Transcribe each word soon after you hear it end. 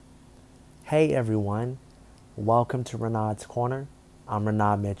Hey everyone, welcome to Renard's Corner. I'm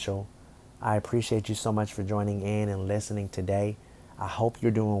Renard Mitchell. I appreciate you so much for joining in and listening today. I hope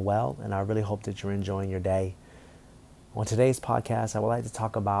you're doing well and I really hope that you're enjoying your day. On today's podcast, I would like to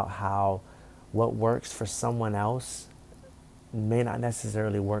talk about how what works for someone else may not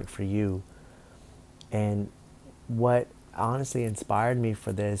necessarily work for you. And what honestly inspired me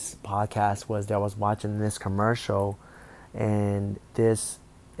for this podcast was that I was watching this commercial and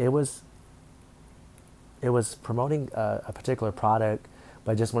it was it was promoting a particular product,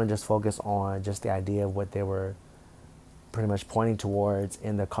 but I just want to just focus on just the idea of what they were pretty much pointing towards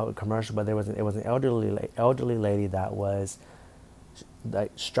in the commercial. But it was an elderly lady that was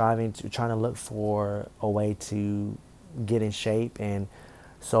like trying to look for a way to get in shape, and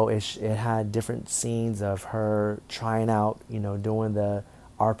so it had different scenes of her trying out, doing the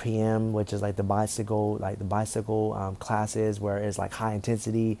RPM, which is like the bicycle classes where it's like high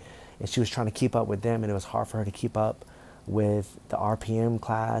intensity, and she was trying to keep up with them, and it was hard for her to keep up with the RPM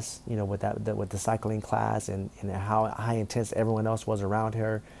class, with the cycling class, and how high intense everyone else was around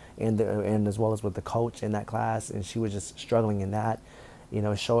her, and as well as with the coach in that class, and she was just struggling in that.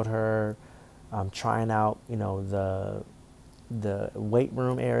 It showed her trying out, the weight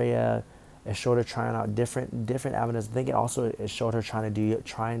room area. It showed her trying out different avenues. I think it showed her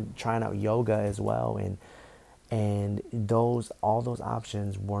trying out yoga as well, and those all those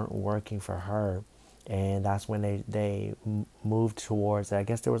options weren't working for her, and that's when they moved towards. I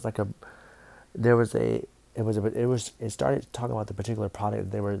guess there was like a there was a it started talking about the particular product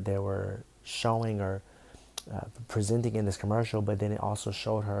they were showing or presenting in this commercial, but then it also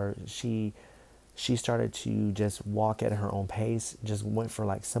showed her she started to just walk at her own pace, just went for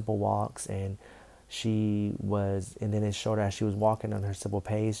like simple walks, and then it showed her as she was walking on her simple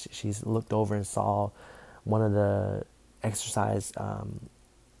pace, she looked over and saw one of the exercise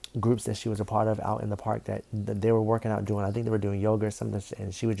groups that she was a part of out in the park that they were working out doing. I think they were doing yoga or something,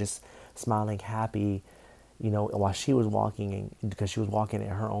 and she was just smiling, happy, while she was walking, because she was walking at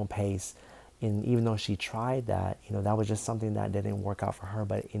her own pace. And even though she tried that, that was just something that didn't work out for her.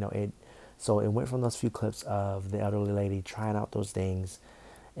 But so it went from those few clips of the elderly lady trying out those things,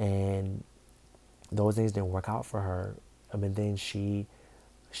 and those things didn't work out for her. But then she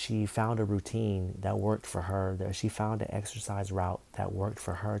found a routine that worked for her. That she found an exercise route that worked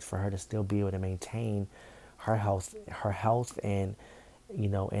for her to still be able to maintain her health, and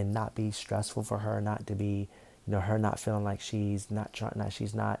not be stressful for her, not to be, her not feeling like she's not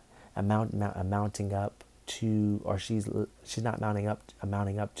amounting up to, or she's not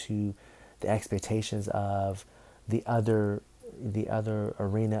amounting up to the expectations of the other the other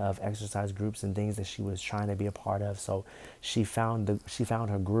arena of exercise groups and things that she was trying to be a part of. So she found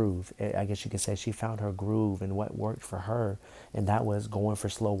her groove. I guess you could say she found her groove and what worked for her, and that was going for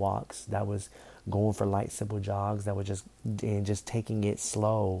slow walks. That was going for light, simple jogs. That was just taking it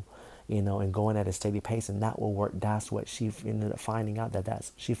slow, and going at a steady pace, and that will work. That's what she ended up finding out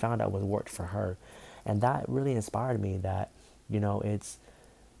she found out what worked for her, and that really inspired me. That it's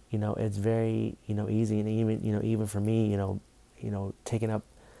it's very easy, and even for me, taking up,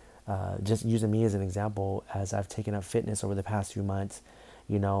 just using me as an example, as I've taken up fitness over the past few months.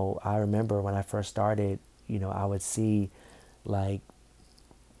 I remember when I first started, I would see like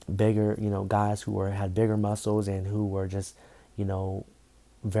bigger, guys who had bigger muscles and who were just, you know,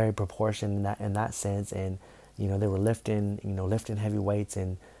 very proportioned in that sense, and they were lifting heavy weights,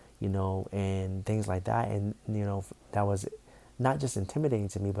 and things like that, and that was not just intimidating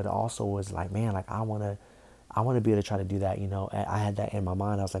to me, but it also was like, man, like I want to be able to try to do that. I had that in my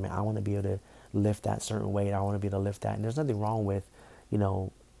mind. I was like, man, I want to be able to lift that certain weight. I want to be able to lift that, and there's nothing wrong with, you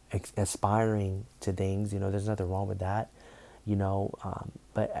know, aspiring to things. There's nothing wrong with that.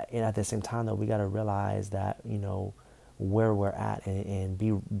 But at the same time, though, we got to realize that where we're at, and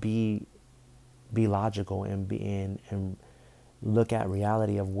be logical, and look at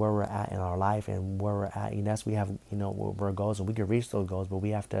reality of where we're at in our life and where we're at. Yes, we have where our goals, and we can reach those goals, but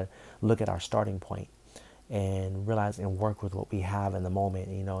we have to look at our starting point and realize and work with what we have in the moment.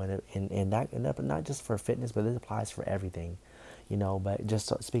 And not just for fitness, but this applies for everything. But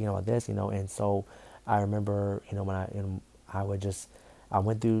just speaking about this, and so I remember, when I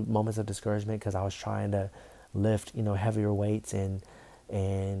went through moments of discouragement because I was trying to lift, heavier weights, and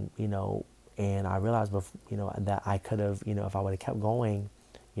I realized, that I could have, if I would have kept going,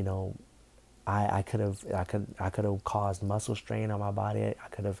 you know, I could have caused muscle strain on my body. I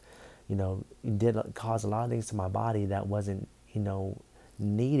could have, did cause a lot of things to my body that wasn't,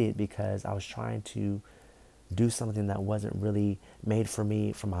 needed, because I was trying to do something that wasn't really made for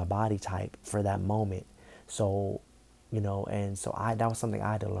me, for my body type, for that moment. So And so that was something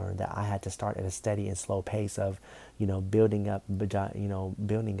I had to learn, that I had to start at a steady and slow pace of, building up,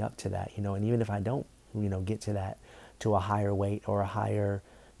 building up to that, and even if I don't, get to that, to a higher weight or a higher,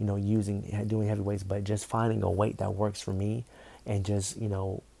 doing heavy weights, but just finding a weight that works for me, and just,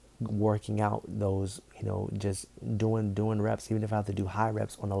 working out those, just doing reps, even if I have to do high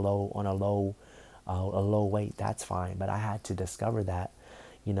reps on a low weight, that's fine. But I had to discover that,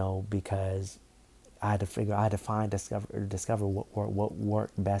 because I had to discover what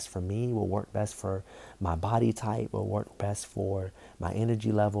worked best for me, what worked best for my body type, what worked best for my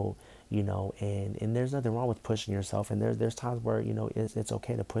energy level, and there's nothing wrong with pushing yourself. And there's times where, it's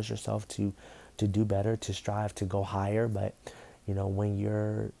okay to push yourself to do better, to strive to go higher. But,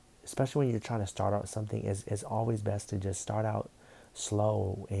 when especially when you're trying to start out something, it's always best to just start out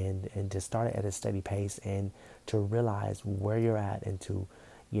slow, and to start it at a steady pace, and to realize where you're at, and to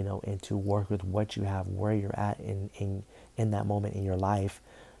work with what you have, where you're at in that moment in your life,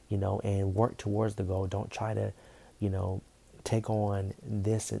 and work towards the goal. Don't try to, you know, take on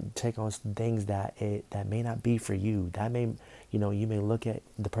this and take on things that may not be for you. That may, you may look at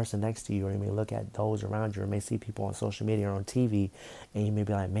the person next to you, or you may look at those around you, or may see people on social media or on TV, and you may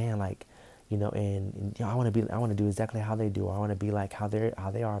be like, man, like, I want to do exactly how they do. Or I want to be like how they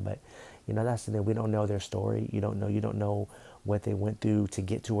are. But, that's the thing. We don't know their story. You don't know what they went through to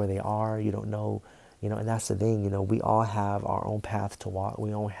get to where they are. You don't know, and that's the thing. We all have our own path to walk.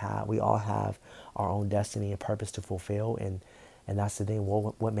 We all have our own destiny and purpose to fulfill. And that's the thing.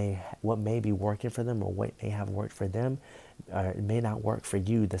 What may be working for them, or what may have worked for them, it may not work for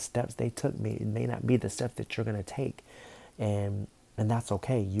you. The steps they took may not be the steps that you're gonna take, and that's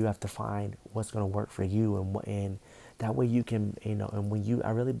okay. You have to find what's gonna work for you, and that way you can, and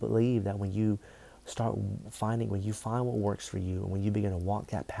I really believe that when you when you find what works for you, and when you begin to walk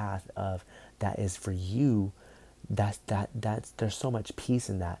that path of that is for you, that's there's so much peace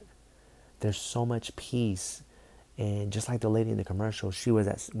in that. There's so much peace. And just like the lady in the commercial,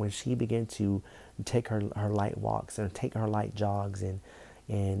 when she began to take her light walks and take her light jogs,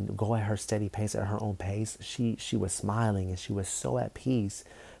 and go at her steady pace, at her own pace, she was smiling, and she was so at peace,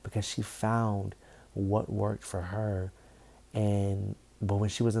 because she found what worked for her. And but when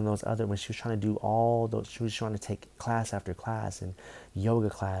she was in when she was trying to do all those, she was trying to take class after class, and yoga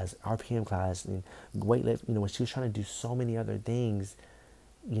class, RPM class, and weightlift, when she was trying to do so many other things,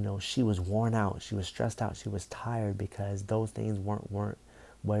 she was worn out, she was stressed out, she was tired, because those things weren't where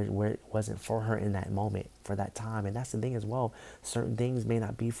it wasn't for her in that moment, for that time. And that's the thing as well. Certain things may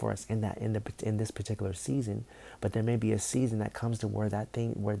not be for us in this particular season, but there may be a season that comes to where that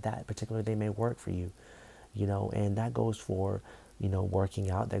particular thing may work for you. And that goes for,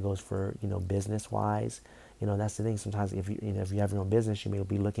 working out, that goes for, business wise. That's the thing. Sometimes if you have your own business, you may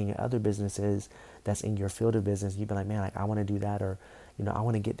be looking at other businesses that's in your field of business. You'd be like, man, like, I want to do that, or, I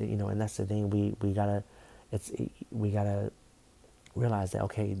want to get to, and that's the thing. We gotta realize that,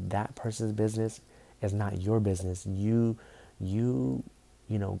 okay, that person's business is not your business. God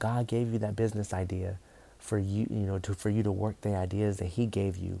gave you that business idea for you, for you to work the ideas that He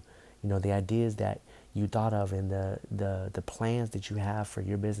gave you, the ideas that you thought of, and the plans that you have for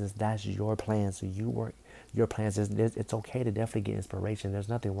your business. That's your plan. So you work your plans. It's okay to definitely get inspiration. There's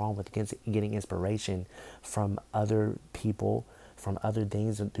nothing wrong with getting inspiration from other people, from other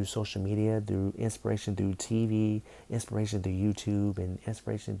things, through social media, through inspiration through TV, inspiration through YouTube, and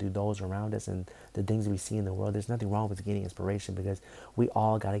inspiration through those around us, and the things we see in the world. There's nothing wrong with getting inspiration, because we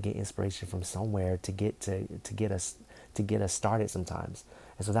all got to get inspiration from somewhere to get us started sometimes.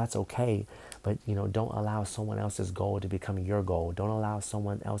 And so that's okay. But, don't allow someone else's goal to become your goal. Don't allow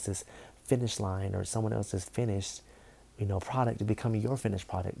someone else's finish line, or someone else's finished, product, to become your finished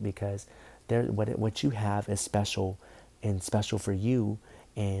product, because what you have is special, and special for you,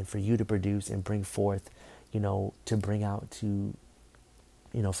 and for you to produce and bring forth, to bring out to,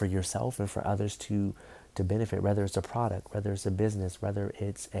 for yourself and for others to benefit, whether it's a product, whether it's a business, whether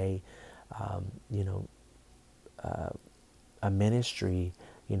it's you know, a ministry.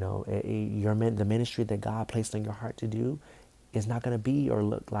 The ministry that God placed in your heart to do is not going to be or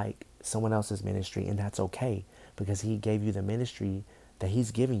look like someone else's ministry, and that's okay, because He gave you the ministry that He's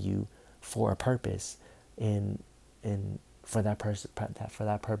given you for a purpose, and for that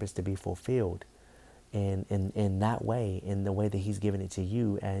purpose to be fulfilled, and in that way, in the way that He's given it to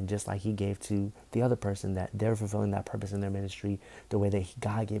you, and just like He gave to the other person, that they're fulfilling that purpose in their ministry the way that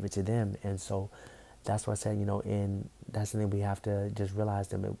God gave it to them. And so that's why I said, and that's the thing, we have to just realize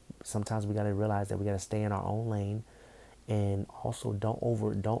that sometimes we got to realize that we got to stay in our own lane, and also don't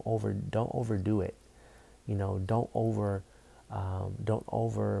overdo it. Don't over Don't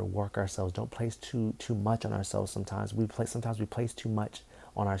overwork ourselves. Don't place too much on ourselves. Sometimes we place too much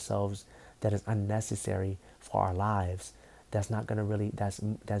on ourselves that is unnecessary for our lives. That's not going to really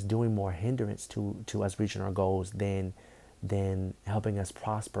that's doing more hindrance to us reaching our goals than helping us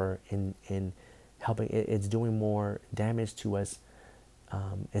prosper in helping. It's doing more damage to us.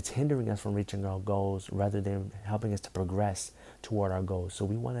 It's hindering us from reaching our goals rather than helping us to progress toward our goals. So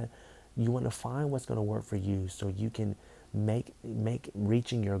you want to find what's going to work for you so you can make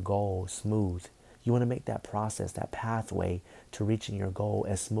reaching your goal smooth. You want to make that process, that pathway to reaching your goal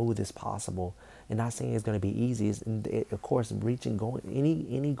as smooth as possible. And not saying it's going to be easy. Of course, reaching goal,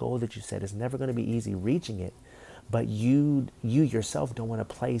 any goal that you set is never going to be easy reaching it. But you yourself don't want to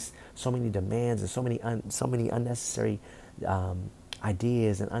place so many demands and so many unnecessary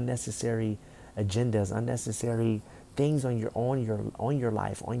ideas and unnecessary agendas, unnecessary things on your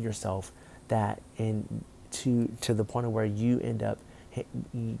life, on yourself, that in to the point of where you end up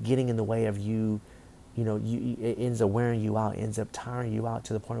getting in the way of it ends up wearing you out, ends up tiring you out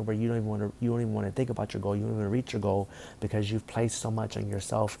to the point of where you don't even want to think about your goal. You don't even want to reach your goal because you've placed so much on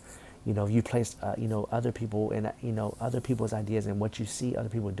yourself. You place other people and other people's ideas and what you see other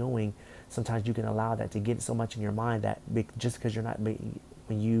people doing. Sometimes you can allow that to get so much in your mind that just because you're not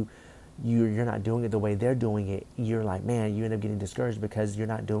when you're not doing it the way they're doing it, you're like, man, you end up getting discouraged because you're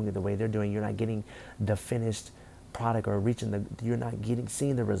not doing it the way they're doing. You're not getting the finished product or you're not getting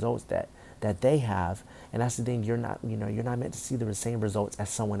seeing the results that they have. And that's the thing. You're not meant to see the same results as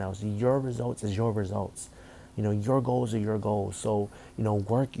someone else. Your results is your results. Your goals are your goals. So,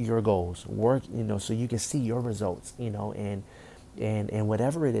 work your goals, so you can see your results, and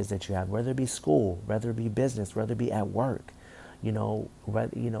whatever it is that you have, whether it be school, whether it be business, whether it be at work, you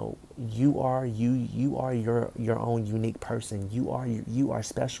are your own unique person. You are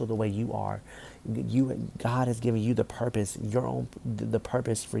special the way you are. God has given you the purpose, the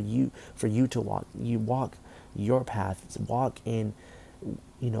purpose for you to walk. You walk your path, walk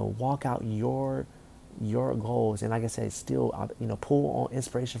out your goals. And like I said, still, pull on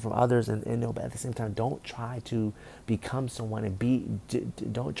inspiration from others, but at the same time, don't try to become someone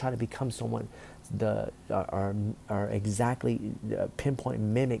don't try to become someone or exactly pinpoint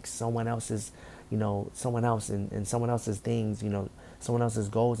mimic someone else's, someone else and someone else's things, someone else's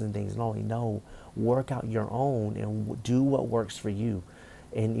goals and things. No, work out your own and do what works for you.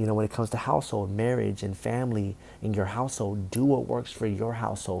 And when it comes to household, marriage, and family in your household, do what works for your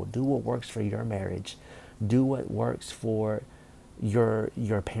household. Do what works for your marriage. Do what works for your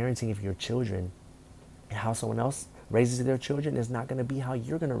parenting of your children. How someone else raises their children is not going to be how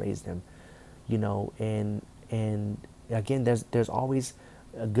you're going to raise them. And again, there's always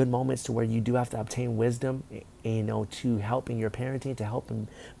good moments to where you do have to obtain wisdom, to help in your parenting, to help in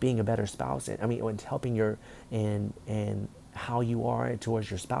being a better spouse. And helping and how you are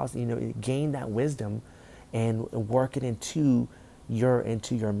towards your spouse. Gain that wisdom and work it into your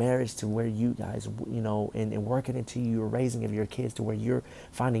marriage, to where you guys, and work it into your raising of your kids, to where you're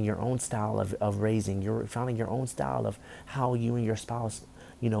finding your own style of raising. You're finding your own style of how you and your spouse,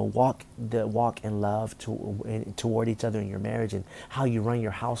 walk in love toward each other in your marriage, and how you run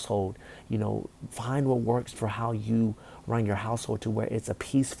your household. Find what works for how you run your household, to where it's a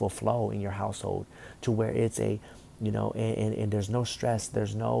peaceful flow in your household, to where it's and there's no stress,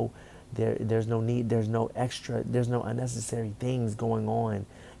 there's no need, there's no unnecessary things going on.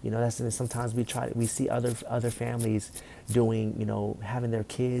 Sometimes we see other families doing, having their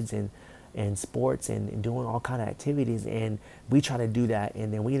kids and sports and doing all kind of activities, and we try to do that,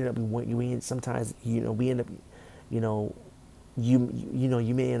 and then we end up sometimes we end up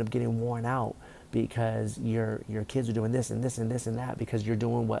you may end up getting worn out because your kids are doing this and this and this and that, because you're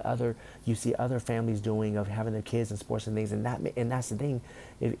doing what you see other families doing, of having their kids in sports and things. And that's the thing.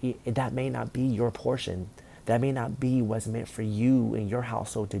 That may not be your portion. That may not be what's meant for you and your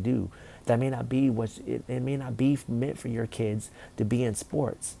household to do. That may not be it may not be meant for your kids to be in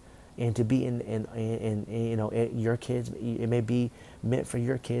sports and to be in your kids. It may be meant for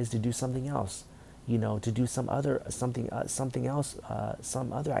your kids to do something else, to do something else,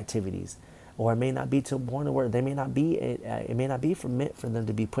 some other activities. Or it may not be to one where they may not be. It may not be meant for them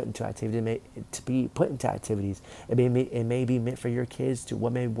to be put into activity. To be put into activities. It may be meant for your kids to.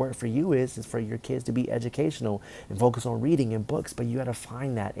 What may work for you is for your kids to be educational and focus on reading and books. But you got to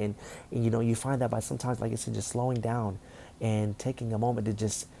find that, and you find that by sometimes, like I said, just slowing down and taking a moment to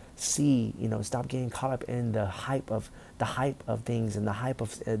just see. Stop getting caught up in the hype of things, and the hype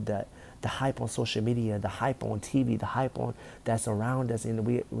of the hype on social media, the hype on TV, the hype on that's around us. And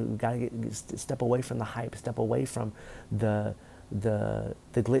we got to step away from the hype, step away from the the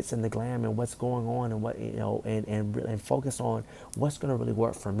glitz and the glam and what's going on and what and focus on what's going to really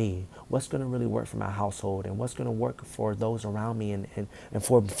work for me, what's going to really work for my household, and what's going to work for those around me and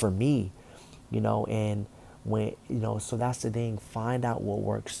for me, and when so that's the thing. Find out what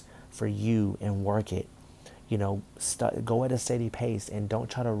works for you and work it. Go at a steady pace and don't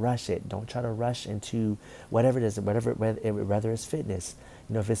try to rush it. Don't try to rush into whatever it is, whether it's fitness.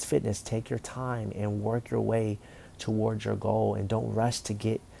 If it's fitness, take your time and work your way towards your goal, and don't rush to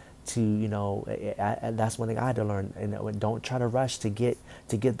get to that's one thing I had to learn. And don't try to rush to get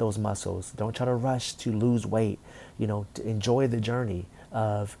those muscles. Don't try to rush to lose weight. To enjoy the journey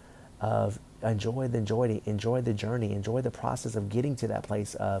of enjoy the journey, enjoy the process of getting to that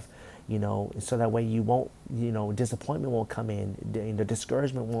place of, so that way you won't, disappointment won't come in, the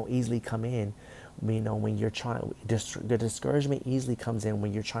discouragement won't easily come in. When you're trying, the discouragement easily comes in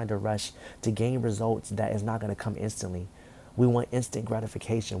when you're trying to rush to gain results that is not going to come instantly. We want instant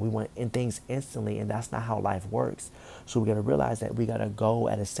gratification. We want things instantly, and that's not how life works. So we got to realize that we got to go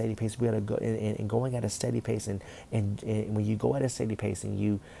at a steady pace. We got to go and going at a steady pace, and when you go at a steady pace and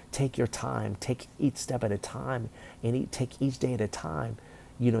you take your time, take each step at a time, and take each day at a time,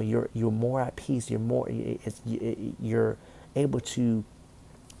 you're more at peace. You're able to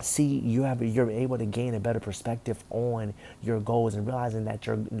see, you're able to gain a better perspective on your goals, and realizing that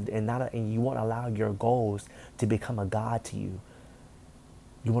and you won't allow your goals to become a god to you.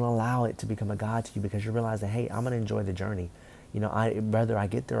 You won't allow it to become a god to you, because you realize that, hey, I'm going to enjoy the journey. Whether I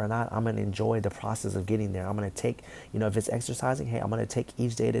get there or not, I'm going to enjoy the process of getting there. I'm going to take, if it's exercising, hey, I'm going to take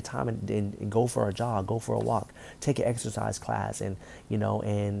each day at a time and go for a jog, go for a walk, take an exercise class. And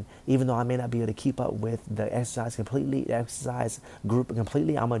even though I may not be able to keep up with the exercise group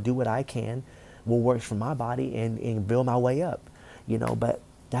completely, I'm going to do what I can, what works for my body, and build my way up, but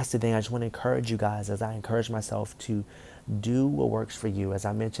that's the thing. I just want to encourage you guys, as I encourage myself, to do what works for you. As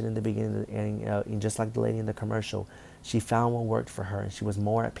I mentioned in the beginning, and just like the lady in the commercial, she found what worked for her, and she was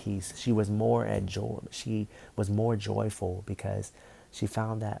more at peace. She was more at joy. She was more joyful because she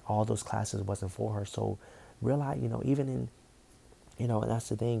found that all those classes wasn't for her. So realize, even in, and that's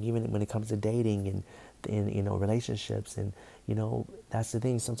the thing, even when it comes to dating and in, relationships, and, that's the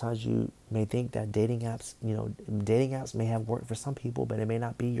thing. Sometimes you may think that dating apps may have worked for some people, but it may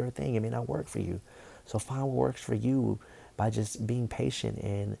not be your thing. It may not work for you. So find what works for you by just being patient,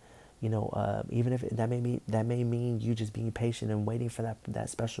 and, even if that may mean you just being patient and waiting for that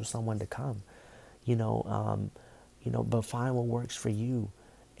special someone to come, but find what works for you,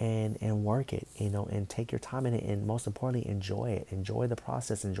 and work it, and take your time in it, and most importantly, enjoy the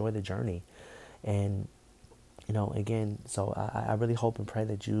process, enjoy the journey. And, again, so I really hope and pray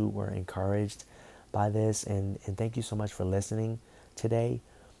that you were encouraged by this, and thank you so much for listening today.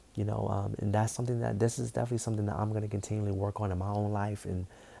 And this is definitely something that I'm going to continually work on in my own life, and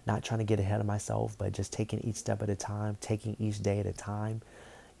not trying to get ahead of myself, but just taking each step at a time, taking each day at a time,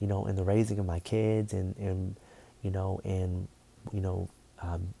 in the raising of my kids, and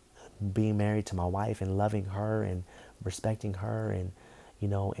being married to my wife and loving her and respecting her, and,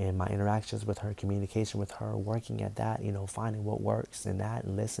 and my interactions with her, communication with her, working at that, finding what works in that,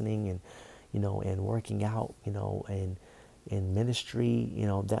 and listening, and, and working out, and in ministry,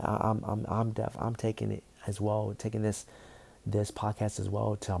 that I'm taking it as well, taking this podcast as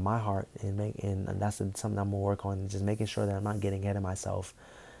well to my heart, and that's something I'm gonna work on, just making sure that I'm not getting ahead of myself,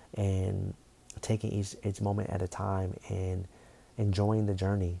 and taking each moment at a time, and enjoying the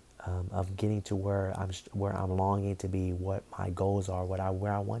journey, of getting to where I'm longing to be, what my goals are, where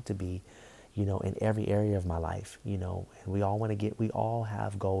I want to be, in every area of my life, and we all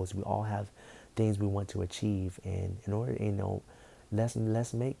have goals, we all have things we want to achieve, and in order,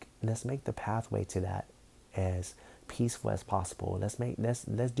 let's make the pathway to that as peaceful as possible.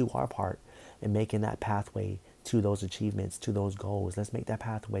 Let's do our part in making that pathway to those achievements, to those goals. Let's make that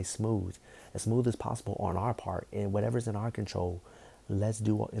pathway smooth as possible on our part, and whatever's in our control, let's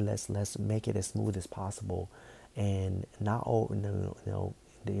make it as smooth as possible, and not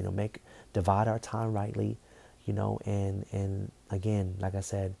divide our time rightly, and again, like I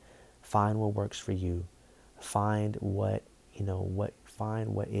said, find what works for you, find what's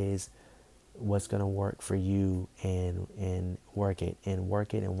going to work for you, and work it and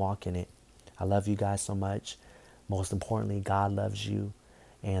walk in it. I love you guys so much. Most importantly, God loves you,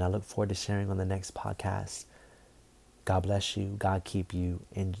 and I look forward to sharing on the next podcast. God bless you. God keep you,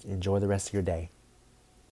 and enjoy the rest of your day.